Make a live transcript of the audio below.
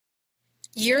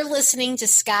You're listening to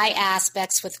Sky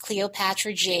Aspects with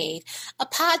Cleopatra Jade, a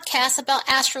podcast about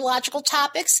astrological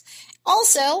topics,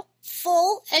 also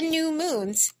full and new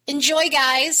moons. Enjoy,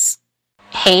 guys!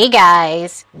 Hey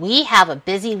guys, we have a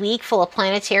busy week full of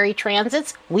planetary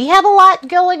transits. We have a lot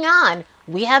going on.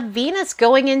 We have Venus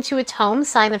going into its home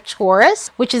sign of Taurus,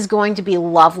 which is going to be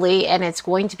lovely, and it's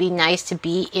going to be nice to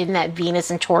be in that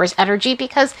Venus and Taurus energy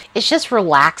because it's just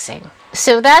relaxing.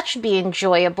 So that should be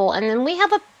enjoyable. And then we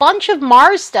have a bunch of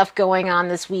Mars stuff going on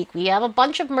this week. We have a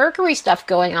bunch of Mercury stuff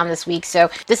going on this week. So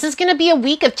this is going to be a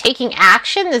week of taking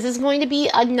action. This is going to be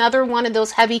another one of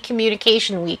those heavy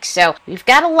communication weeks. So we've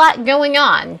got a lot going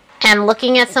on. And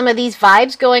looking at some of these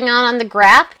vibes going on the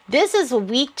graph, this is a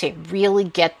week to really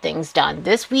get things done.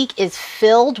 This week is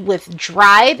filled with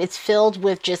drive. It's filled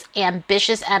with just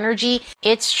ambitious energy.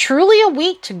 It's truly a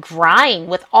week to grind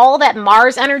with all that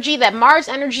Mars energy. That Mars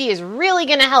energy is really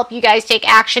going to help you guys take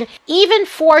action, even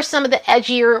for some of the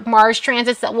edgier Mars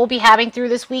transits that we'll be having through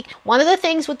this week. One of the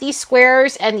things with these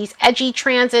squares and these edgy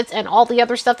transits and all the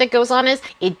other stuff that goes on is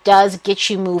it does get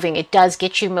you moving. It does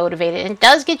get you motivated. And it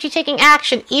does get you taking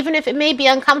action, even if it may be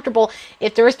uncomfortable.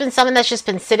 If there has been something that's just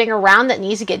been sitting around that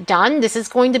needs to get done, this is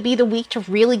going to be the week to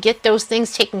really get those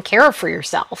things taken care of for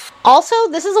yourself. Also,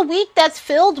 this is a week that's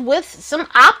filled with some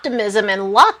optimism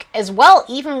and luck as well,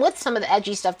 even with some of the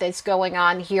edgy stuff that's going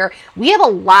on here. We have a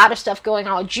lot of stuff going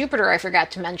on with Jupiter, I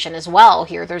forgot to mention as well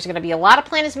here. There's going to be a lot of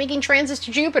planets making transits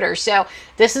to Jupiter, so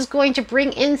this is going to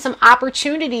bring in some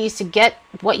opportunities to get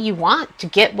what you want, to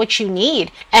get what you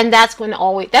need, and that's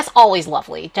always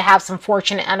lovely to have some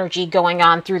fortunate energy going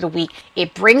on through the week.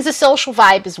 It brings a social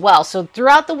vibe as well. So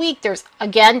throughout the week, there's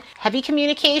again heavy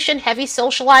communication, heavy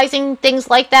socializing, things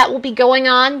like that will be going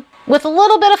on with a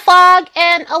little bit of fog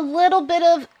and a little bit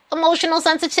of emotional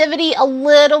sensitivity, a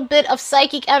little bit of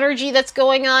psychic energy that's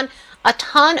going on. A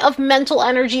ton of mental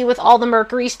energy with all the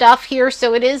Mercury stuff here.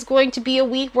 So it is going to be a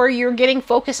week where you're getting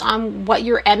focused on what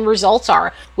your end results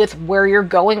are with where you're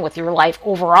going with your life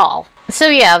overall. So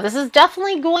yeah, this is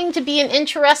definitely going to be an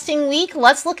interesting week.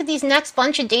 Let's look at these next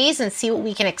bunch of days and see what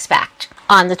we can expect.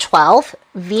 On the 12th,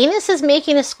 Venus is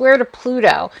making a square to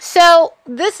Pluto. So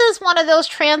this is one of those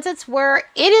transits where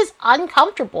it is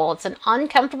uncomfortable. It's an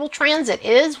uncomfortable transit.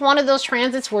 It is one of those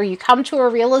transits where you come to a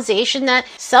realization that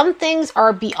some things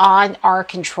are beyond our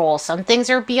control. Some things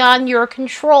are beyond your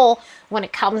control when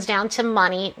it comes down to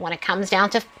money, when it comes down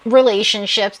to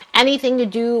relationships, anything to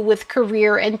do with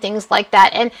career and things like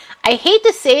that. And I hate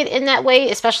to say it in that way,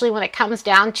 especially when it comes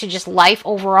down to just life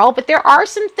overall, but there are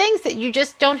some things that you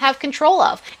just don't have control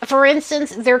of. For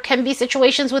instance, there can be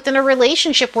situations within a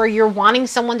relationship where you're wanting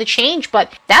someone to change,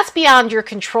 but that's beyond your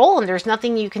control and there's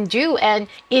nothing you can do. And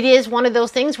it is one of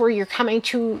those things where you're coming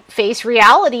to face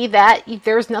reality that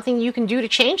there's nothing you can do to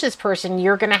change this person.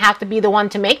 You're going to have to be the one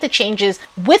to make the changes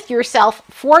with yourself,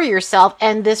 for yourself,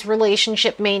 and this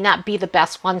relationship may not be the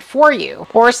best one for you.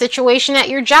 Or a situation at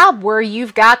your job where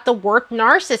you've got the work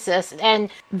narcissist,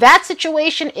 and that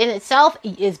situation in itself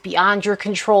is beyond your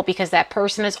control because that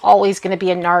person is always going to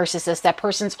be a narcissist. That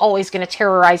person's always going to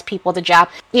terrorize people at the job.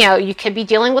 You know, you could be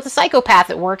dealing with a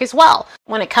psychopath at work as well.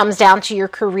 When it comes down to your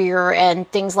career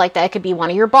and things like that, it could be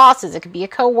one of your bosses, it could be a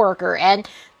coworker, and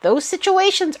those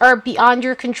situations are beyond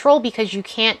your control because you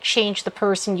can't change the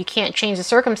person, you can't change the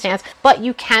circumstance, but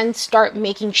you can start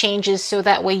making changes so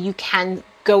that way you can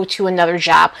go to another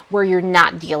job where you're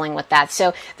not dealing with that.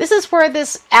 So this is where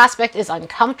this aspect is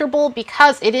uncomfortable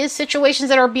because it is situations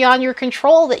that are beyond your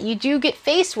control that you do get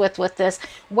faced with this,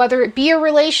 whether it be a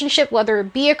relationship, whether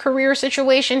it be a career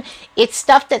situation. It's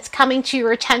stuff that's coming to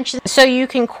your attention so you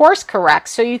can course correct,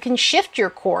 so you can shift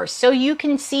your course, so you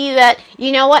can see that,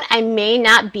 you know what, I may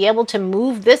not be able to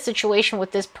move this situation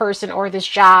with this person or this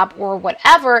job or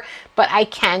whatever, but I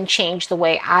can change the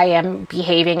way I am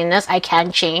behaving in this. I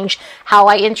can change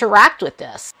how I interact with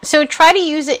this. So try to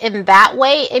use it in that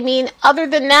way. I mean, other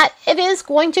than that, it is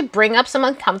going to bring up some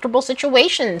uncomfortable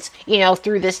situations, you know,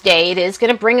 through this day. It is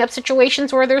going to bring up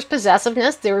situations where there's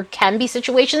possessiveness. There can be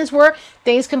situations where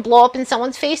things can blow up in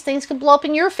someone's face. Things can blow up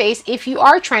in your face if you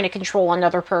are trying to control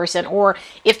another person, or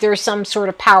if there's some sort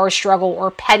of power struggle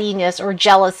or pettiness or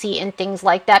jealousy and things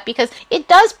like that, because it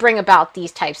does bring about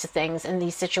these types of things in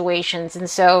these situations. And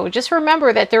so just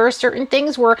remember that there are certain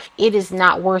things where it is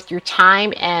not worth your time,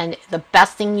 and the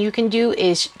best thing you can do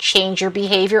is change your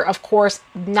behavior. Of course,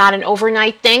 not an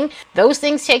overnight thing. Those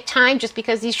things take time. Just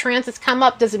because these transits come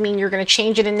up doesn't mean you're going to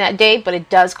change it in that day, but it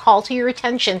does call to your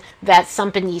attention that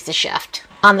something needs to shift.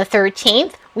 On the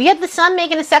 13th, we have the sun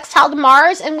making a sextile to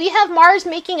Mars, and we have Mars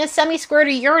making a semi-square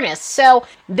to Uranus. So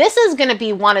this is going to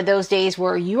be one of those days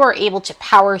where you are able to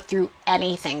power through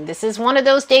anything. This is one of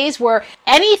those days where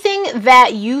anything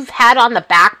that you've had on the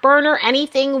back burner,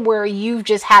 anything where you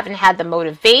just haven't had the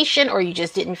motivation or you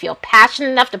just didn't feel passionate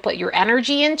enough to put your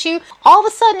energy into, all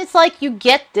of a sudden it's like you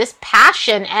get this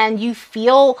passion and you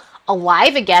feel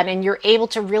alive again, and you're able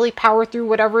to really power through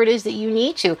whatever it is that you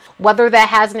need to, whether that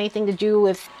has anything to do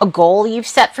with a goal you've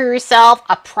set for yourself,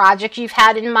 a project you've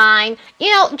had in mind,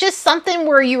 just something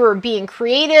where you were being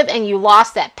creative and you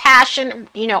lost that passion,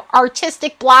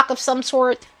 artistic block of some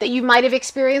sort that you might have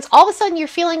experienced. All of a sudden you're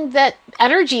feeling that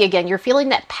energy again, you're feeling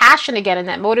that passion again, and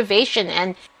that motivation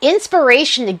and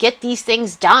inspiration to get these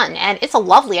things done. And it's a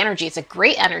lovely energy. It's a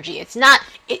great energy.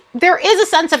 There is a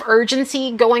sense of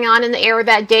urgency going on in the air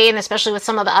that day, and especially with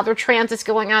some of the other transits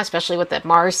going on, especially with the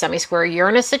Mars semi-square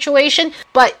Uranus situation.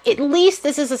 But at least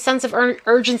this is a sense of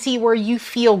urgency where you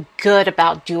feel good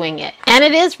about doing it. And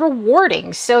it is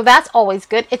rewarding. So that's always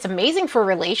good. It's amazing for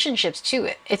relationships too.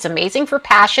 It's amazing for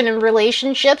passion in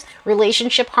relationships,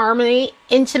 relationship harmony,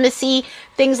 intimacy,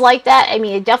 things like that. I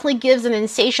mean, it definitely gives an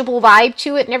insatiable vibe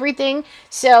to it and everything.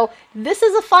 So this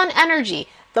is a fun energy.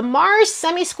 The Mars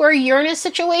semi-square Uranus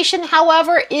situation,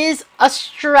 however, is a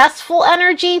stressful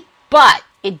energy, but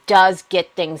it does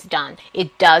get things done.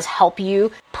 It does help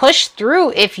you push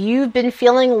through. If you've been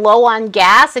feeling low on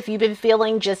gas, if you've been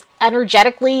feeling just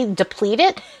energetically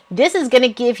depleted, this is going to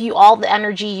give you all the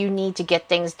energy you need to get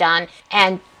things done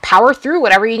and power through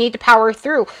whatever you need to power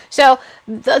through. So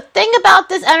the thing about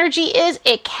this energy is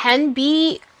it can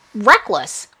be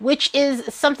reckless, which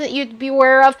is something that you'd be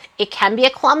aware of. It can be a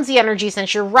clumsy energy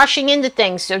since you're rushing into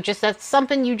things. So that's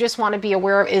something you just want to be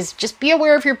aware of, is just be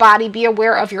aware of your body, be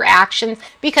aware of your actions,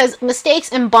 because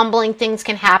mistakes and bumbling things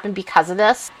can happen because of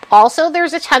this. Also,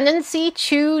 there's a tendency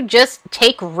to just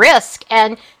take risk,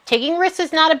 and taking risks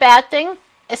is not a bad thing.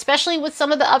 Especially with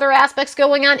some of the other aspects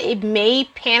going on, it may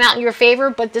pan out in your favor,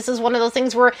 but this is one of those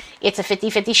things where it's a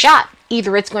 50-50 shot.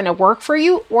 Either it's going to work for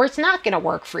you or it's not going to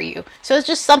work for you. So it's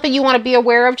just something you want to be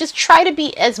aware of. Just try to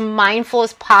be as mindful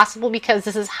as possible, because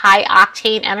this is high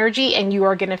octane energy and you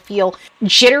are going to feel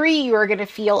jittery. You are going to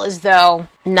feel as though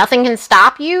nothing can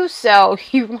stop you. So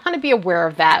you want to be aware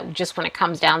of that just when it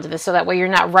comes down to this, so that way you're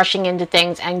not rushing into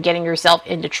things and getting yourself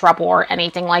into trouble or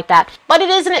anything like that. But it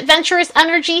is an adventurous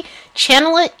energy.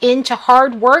 Channel it into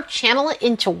hard work, channel it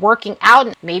into working out,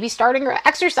 and maybe starting an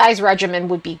exercise regimen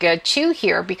would be good too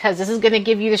here, because this is going to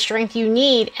give you the strength you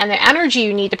need and the energy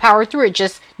you need to power through it.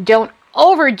 Just don't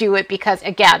overdo it, because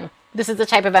again, this is the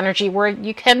type of energy where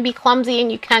you can be clumsy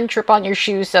and you can trip on your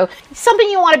shoes. So it's something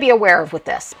you want to be aware of with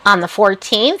this. On the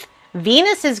 14th,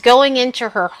 Venus is going into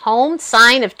her home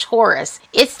sign of Taurus.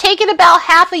 It's taken about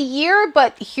half a year,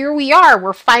 but here we are.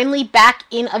 We're finally back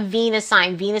in a Venus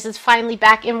sign. Venus is finally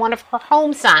back in one of her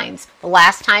home signs. The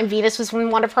last time Venus was in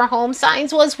one of her home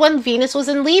signs was when Venus was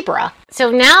in Libra. So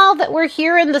now that we're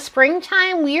here in the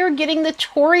springtime, we are getting the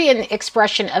Taurian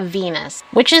expression of Venus,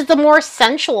 which is the more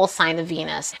sensual sign of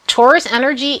Venus. Taurus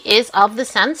energy is of the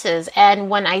senses, and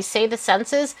when I say the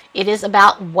senses, it is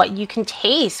about what you can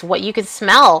taste, what you can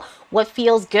smell, what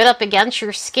feels good up against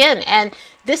your skin. And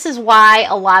this is why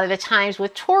a lot of the times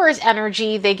with Taurus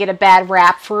energy, they get a bad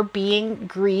rap for being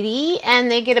greedy,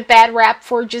 and they get a bad rap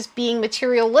for just being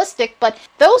materialistic. But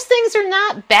those things are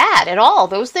not bad at all.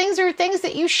 Those things are things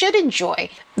that you should enjoy.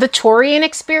 The Taurian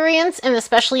experience, and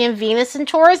especially in Venus and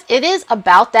Taurus, it is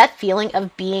about that feeling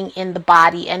of being in the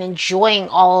body and enjoying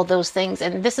all of those things.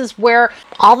 And this is where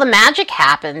all the magic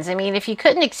happens. I mean, if you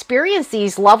couldn't experience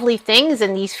these lovely things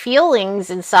and these feelings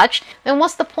and such, then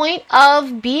what's the point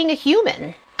of being a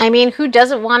human? I mean, who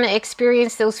doesn't want to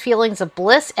experience those feelings of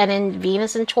bliss? And in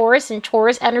Venus and Taurus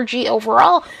energy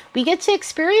overall, we get to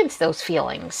experience those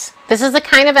feelings. This is the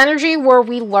kind of energy where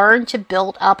we learn to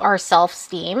build up our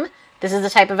self-esteem. This is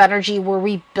the type of energy where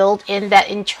we build in that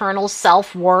internal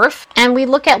self-worth, and we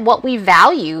look at what we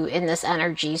value in this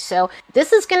energy. So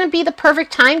this is going to be the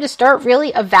perfect time to start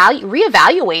really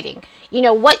reevaluating,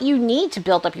 what you need to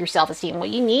build up your self-esteem, what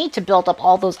you need to build up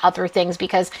all those other things,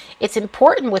 because it's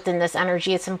important within this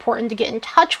energy. It's important to get in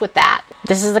touch with that.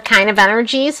 This is the kind of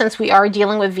energy, since we are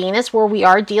dealing with Venus, where we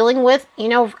are dealing with,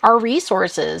 our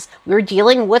resources. We're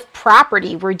dealing with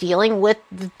property. We're dealing with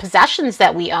the possessions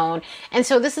that we own. And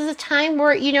so this is a time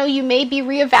where, you may be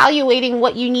reevaluating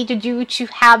what you need to do to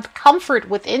have comfort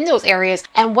within those areas,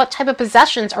 and what type of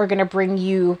possessions are going to bring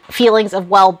you feelings of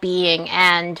well-being,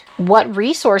 and what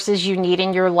resources you need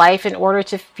in your life in order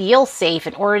to feel safe,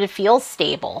 in order to feel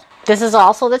stable. This is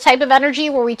also the type of energy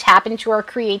where we tap into our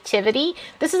creativity.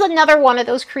 This is another one of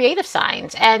those creative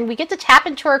signs, and we get to tap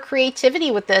into our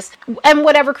creativity with this. And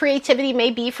whatever creativity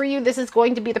may be for you, this is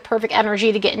going to be the perfect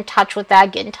energy to get in touch with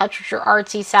that, get in touch with your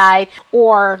artsy side,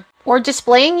 or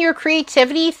displaying your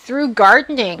creativity through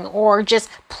gardening or just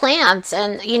plants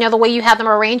and, the way you have them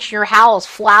arranged in your house,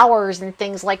 flowers and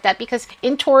things like that. Because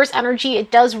in Taurus energy,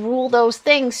 it does rule those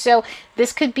things. So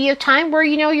this could be a time where,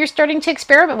 you're starting to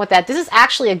experiment with that. This is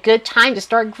actually a good time to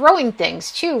start growing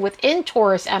things too within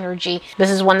Taurus energy. This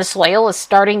is when the soil is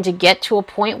starting to get to a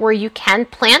point where you can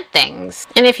plant things.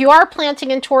 And if you are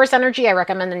planting in Taurus energy, I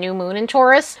recommend the new moon in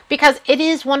Taurus, because it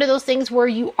is one of those things where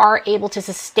you are able to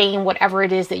sustain whatever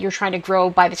it is that you're trying to grow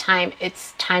by the time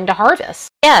it's time to harvest.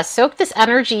 Yeah, soak this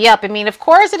energy up. I mean, of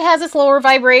course, it has its lower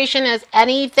vibration, as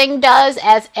anything does,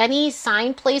 as any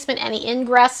sign placement, any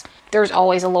ingress, there's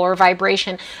always a lower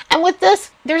vibration. And with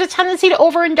this, there's a tendency to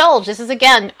overindulge. This is,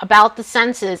 again, about the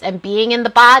senses and being in the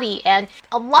body. And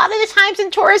a lot of the times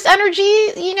in Taurus energy,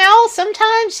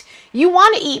 sometimes you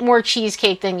want to eat more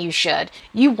cheesecake than you should.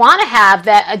 You want to have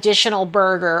that additional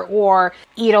burger or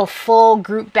eat a full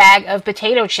group bag of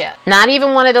potato chip. Not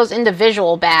even one of those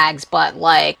individual bags, but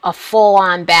like a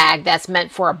full-on bag that's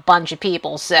meant for a bunch of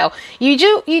people. So you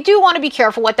do want to be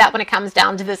careful with that when it comes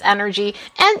down to this energy.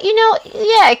 And,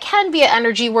 it can be an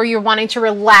energy where you're wanting to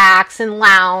relax and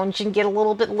lounge and get a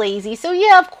little bit lazy. So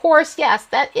yeah, of course, yes,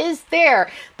 that is there.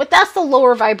 But that's the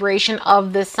lower vibration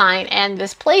of this sign and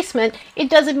this placement. It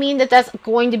doesn't mean that that's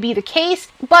going to be the case,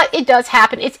 but it does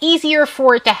happen. It's easier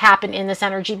for it to happen in this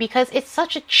energy because it's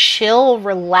such a chill,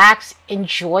 relax,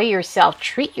 enjoy yourself,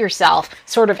 treat yourself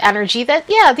sort of energy that,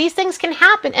 yeah, these things can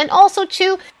happen. And also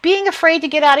too, being afraid to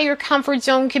get out of your comfort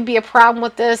zone can be a problem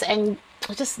with this, and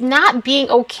just not being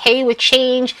okay with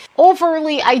change,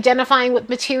 overly identifying with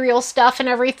material stuff and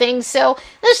everything. So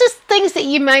there's just things that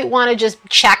you might want to just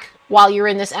check while you're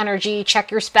in this energy, check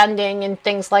your spending and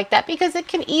things like that, because it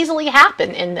can easily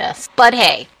happen in this. But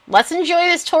hey, let's enjoy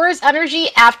this Taurus energy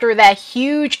after that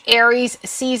huge Aries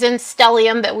season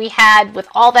stellium that we had with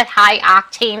all that high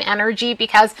octane energy,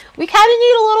 because we kind of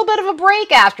need a little bit of a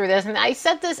break after this. And I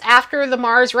said this after the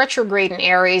Mars retrograde in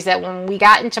Aries, that when we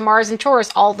got into Mars in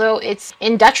Taurus, although it's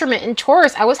in detriment in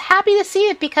Taurus, I was happy to see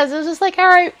it because it was just like, all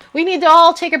right, we need to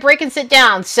all take a break and sit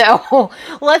down. So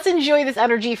let's enjoy this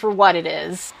energy for what it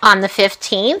is. On the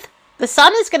 15th, the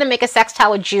Sun is going to make a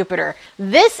sextile with Jupiter.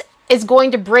 This is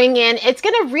going to bring in, it's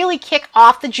going to really kick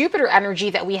off the Jupiter energy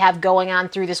that we have going on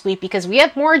through this week, because we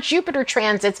have more Jupiter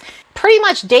transits pretty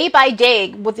much day by day,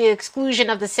 with the exclusion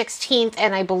of the 16th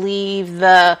and I believe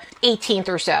the 18th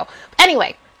or so.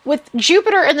 Anyway, with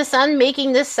Jupiter and the Sun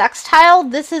making this sextile,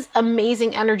 this is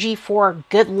amazing energy for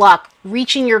good luck,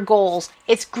 reaching your goals.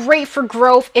 It's great for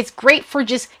growth. It's great for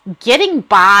just getting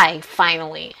by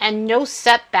finally, and no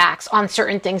setbacks on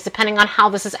certain things depending on how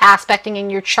this is aspecting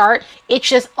in your chart. It's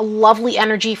just a lovely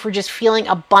energy for just feeling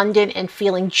abundant and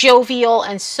feeling jovial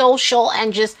and social,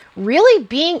 and just really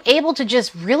being able to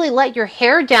just really let your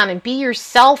hair down and be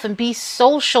yourself and be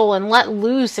social and let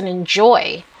loose and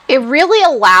enjoy. It really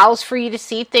allows for you to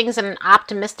see things in an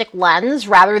optimistic lens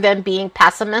rather than being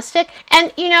pessimistic.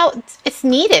 And, it's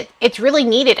needed. It's really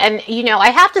needed. And,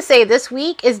 I have to say this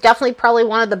week is definitely probably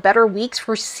one of the better weeks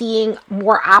for seeing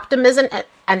more optimism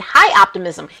and high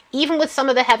optimism, even with some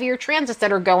of the heavier transits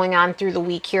that are going on through the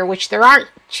week here, which there aren't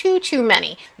too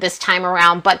many this time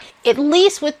around. But at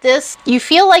least with this, you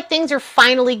feel like things are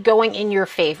finally going in your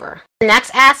favor. The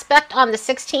next aspect on the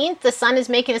 16th, the Sun is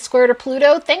making a square to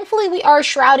Pluto. Thankfully, we are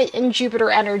shrouded in Jupiter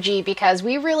energy because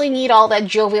we really need all that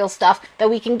jovial stuff that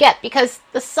we can get, because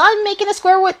the Sun making a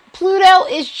square with Pluto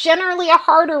is generally a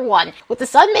harder one. With the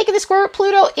Sun making a square with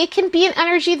Pluto, it can be an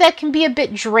energy that can be a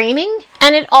bit draining,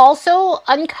 and it also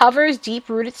uncovers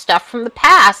deep-rooted stuff from the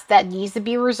past that needs to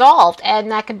be resolved,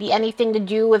 and that could be anything to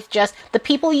do with just the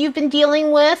people you've been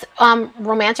dealing with,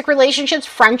 romantic relationships,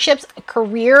 friendships,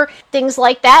 career, things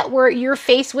like that, where you're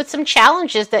faced with some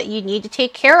challenges that you need to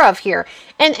take care of here.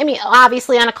 And I mean,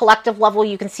 obviously on a collective level,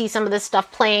 you can see some of this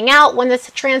stuff playing out when this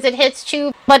transit hits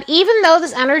too. But even though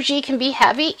this energy can be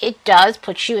heavy, it does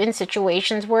put you in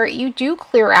situations where you do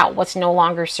clear out what's no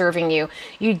longer serving you.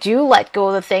 You do let go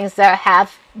of the things that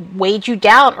have weighed you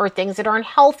down, or things that aren't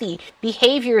healthy,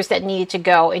 behaviors that need to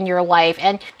go in your life,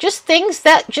 and just things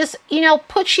that just,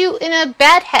 put you in a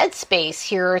bad headspace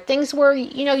here, things where,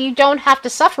 you don't have to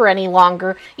suffer any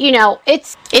longer.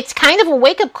 It's kind of a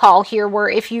wake-up call here, where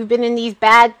if you've been in these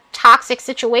bad toxic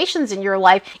situations in your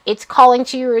life, it's calling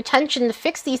to your attention to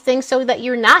fix these things so that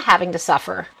you're not having to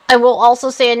suffer. I will also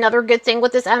say another good thing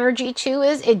with this energy too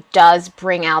is it does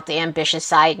bring out the ambitious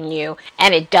side in you,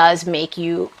 and it does make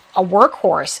you a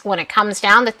workhorse when it comes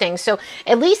down to things. So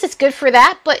at least it's good for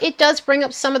that, but it does bring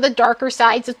up some of the darker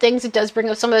sides of things. It does bring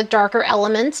up some of the darker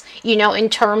elements, in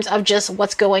terms of just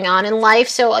what's going on in life.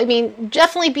 So, I mean,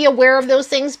 definitely be aware of those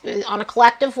things on a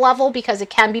collective level because it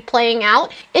can be playing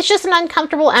out. It's just an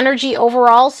uncomfortable energy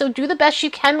overall. So do the best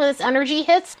you can when this energy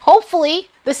hits. Hopefully,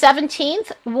 the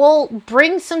 17th will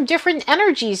bring some different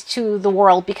energies to the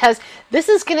world, because this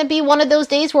is going to be one of those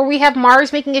days where we have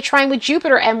Mars making a trine with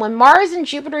Jupiter. And when Mars and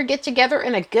Jupiter get together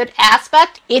in a good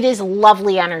aspect, it is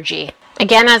lovely energy.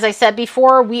 Again, as I said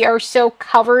before, we are so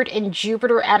covered in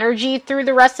Jupiter energy through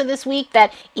the rest of this week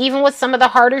that even with some of the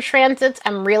harder transits,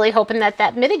 I'm really hoping that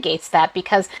that mitigates that,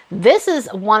 because this is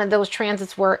one of those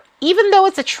transits where even though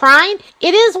it's a trine,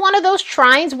 it is one of those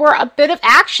trines where a bit of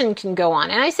action can go on.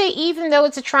 And I say even though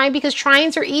it's a trine because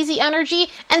trines are easy energy,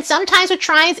 and sometimes with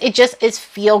trines, it just is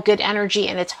feel-good energy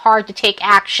and it's hard to take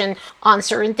action on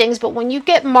certain things. But when you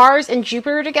get Mars and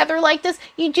Jupiter together like this,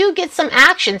 you do get some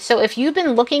action. So if you've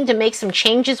been looking to make some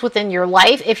changes within your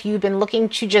life, if you've been looking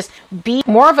to just be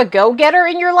more of a go-getter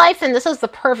in your life, then this is the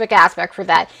perfect aspect for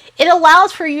that. It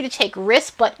allows for you to take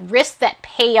risks, but risks that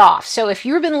pay off. So if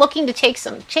you've been looking to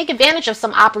take advantage of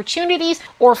some opportunities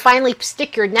or finally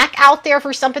stick your neck out there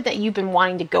for something that you've been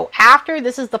wanting to go after,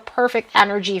 this is the perfect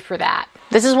energy for that.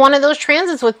 This is one of those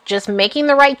transits with just making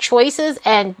the right choices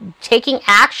and taking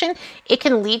action. It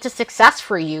can lead to success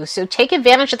for you. So take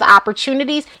advantage of the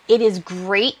opportunities. It is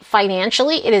great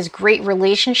financially. It is great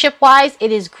relationship-wise.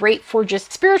 It is great for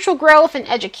just spiritual growth and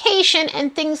education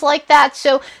and things like that.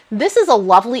 So this is a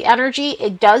lovely energy.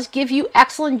 It does give you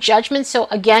excellent judgment. So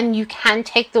again, you can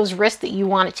take those risks that you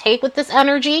want to take with this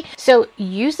energy. So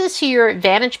use this to your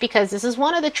advantage, because this is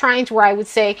one of the trines where I would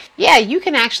say, yeah, you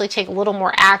can actually take a little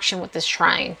more action with this trine.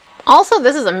 Also,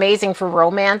 this is amazing for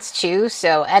romance too.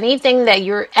 So anyone that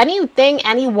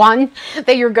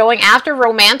you're going after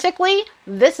romantically,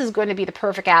 this is going to be the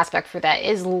perfect aspect for that. It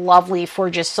is lovely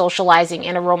for just socializing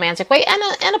in a romantic way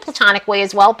and a platonic way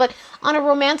as well. But on a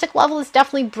romantic level, this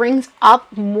definitely brings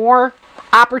up more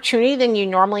opportunity than you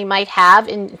normally might have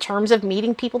in terms of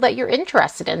meeting people that you're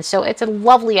interested in. So it's a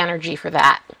lovely energy for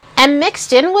that. And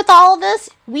mixed in with all of this,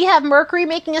 we have Mercury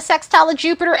making a sextile to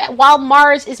Jupiter while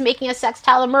Mars is making a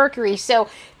sextile to Mercury. So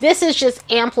this is just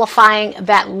amplifying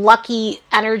that lucky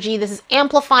energy. This is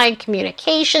amplifying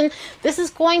communication. This is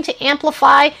going to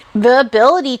amplify the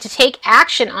ability to take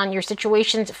action on your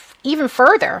situations even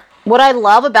further. What I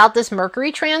love about this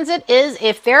Mercury transit is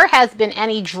if there has been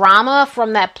any drama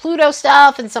from that Pluto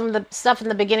stuff and some of the stuff in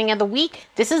the beginning of the week,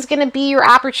 this is going to be your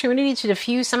opportunity to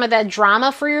diffuse some of that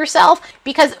drama for yourself.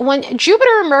 Because when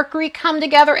Jupiter and Mercury come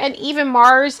together, and even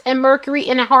Mars and Mercury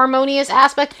in a harmonious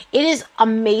aspect, it is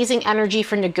amazing energy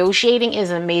for negotiating, it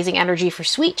is an amazing energy for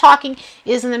sweet talking,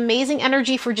 it is an amazing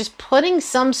energy for just putting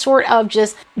some sort of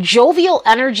just jovial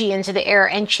energy into the air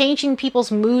and changing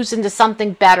people's moods into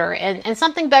something better. And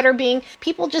something better being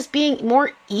people just being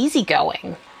more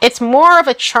easygoing. It's more of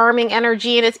a charming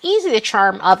energy, and it's easy to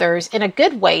charm others in a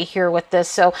good way here with this.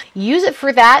 So use it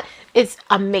for that. It's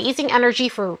amazing energy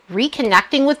for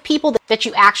reconnecting with people that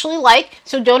you actually like.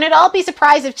 So don't at all be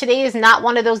surprised if today is not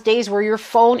one of those days where your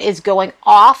phone is going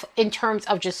off in terms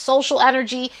of just social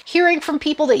energy, hearing from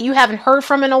people that you haven't heard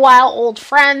from in a while, old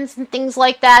friends and things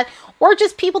like that, or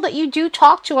just people that you do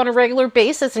talk to on a regular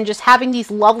basis and just having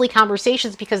these lovely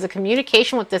conversations, because the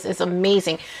communication with this is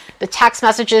amazing. The text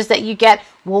messages that you get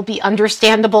will be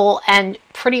understandable and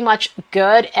pretty much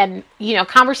good, and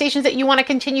conversations that you want to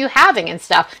continue having and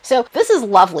stuff. So this is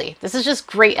lovely. This is just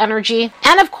great energy.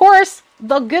 And of course,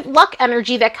 the good luck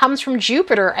energy that comes from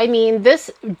Jupiter. I mean, this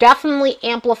definitely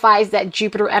amplifies that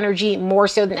Jupiter energy more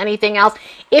so than anything else.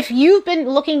 If you've been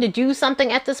looking to do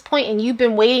something at this point and you've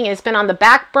been waiting and it's been on the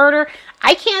back burner,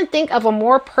 I can't think of a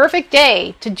more perfect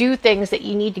day to do things that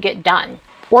you need to get done,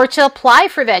 or to apply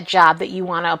for that job that you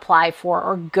want to apply for,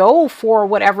 or go for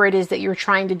whatever it is that you're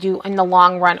trying to do in the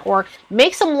long run, or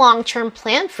make some long-term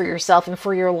plan for yourself and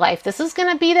for your life. This is going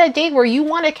to be that day where you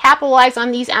want to capitalize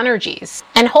on these energies.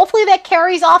 And hopefully that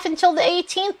carries off until the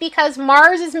 18th, because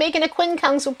Mars is making a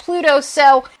quincunx with Pluto.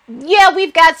 So yeah,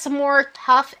 we've got some more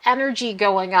tough energy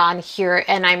going on here.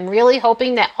 And I'm really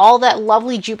hoping that all that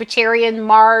lovely Jupiterian,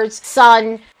 Mars,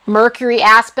 Sun, Mercury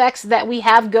aspects that we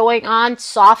have going on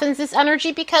softens this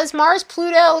energy, because Mars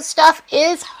Pluto stuff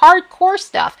is hardcore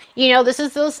stuff. This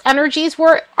is those energies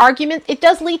where it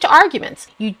does lead to arguments.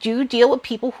 You do deal with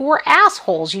people who are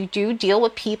assholes. You do deal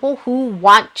with people who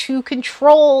want to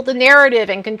control the narrative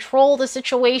and control the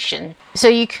situation. So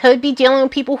you could be dealing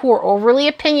with people who are overly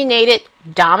opinionated,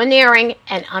 domineering,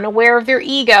 and unaware of their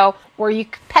ego, where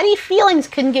petty feelings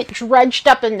can get dredged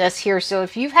up in this here. So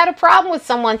if you've had a problem with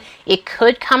someone, it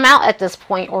could come out at this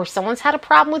point, or if someone's had a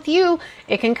problem with you,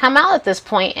 it can come out at this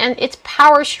point. And it's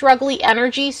power struggly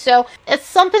energy, so it's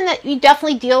something that you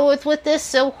definitely deal with this.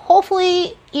 So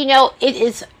hopefully, it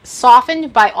is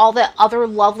softened by all the other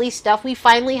lovely stuff we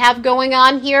finally have going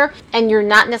on here, and you're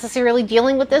not necessarily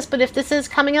dealing with this. But if this is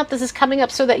coming up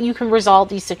so that you can resolve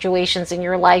these situations in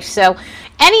your life. So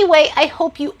anyway, I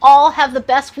hope you all have the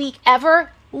best week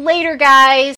ever. Later, guys.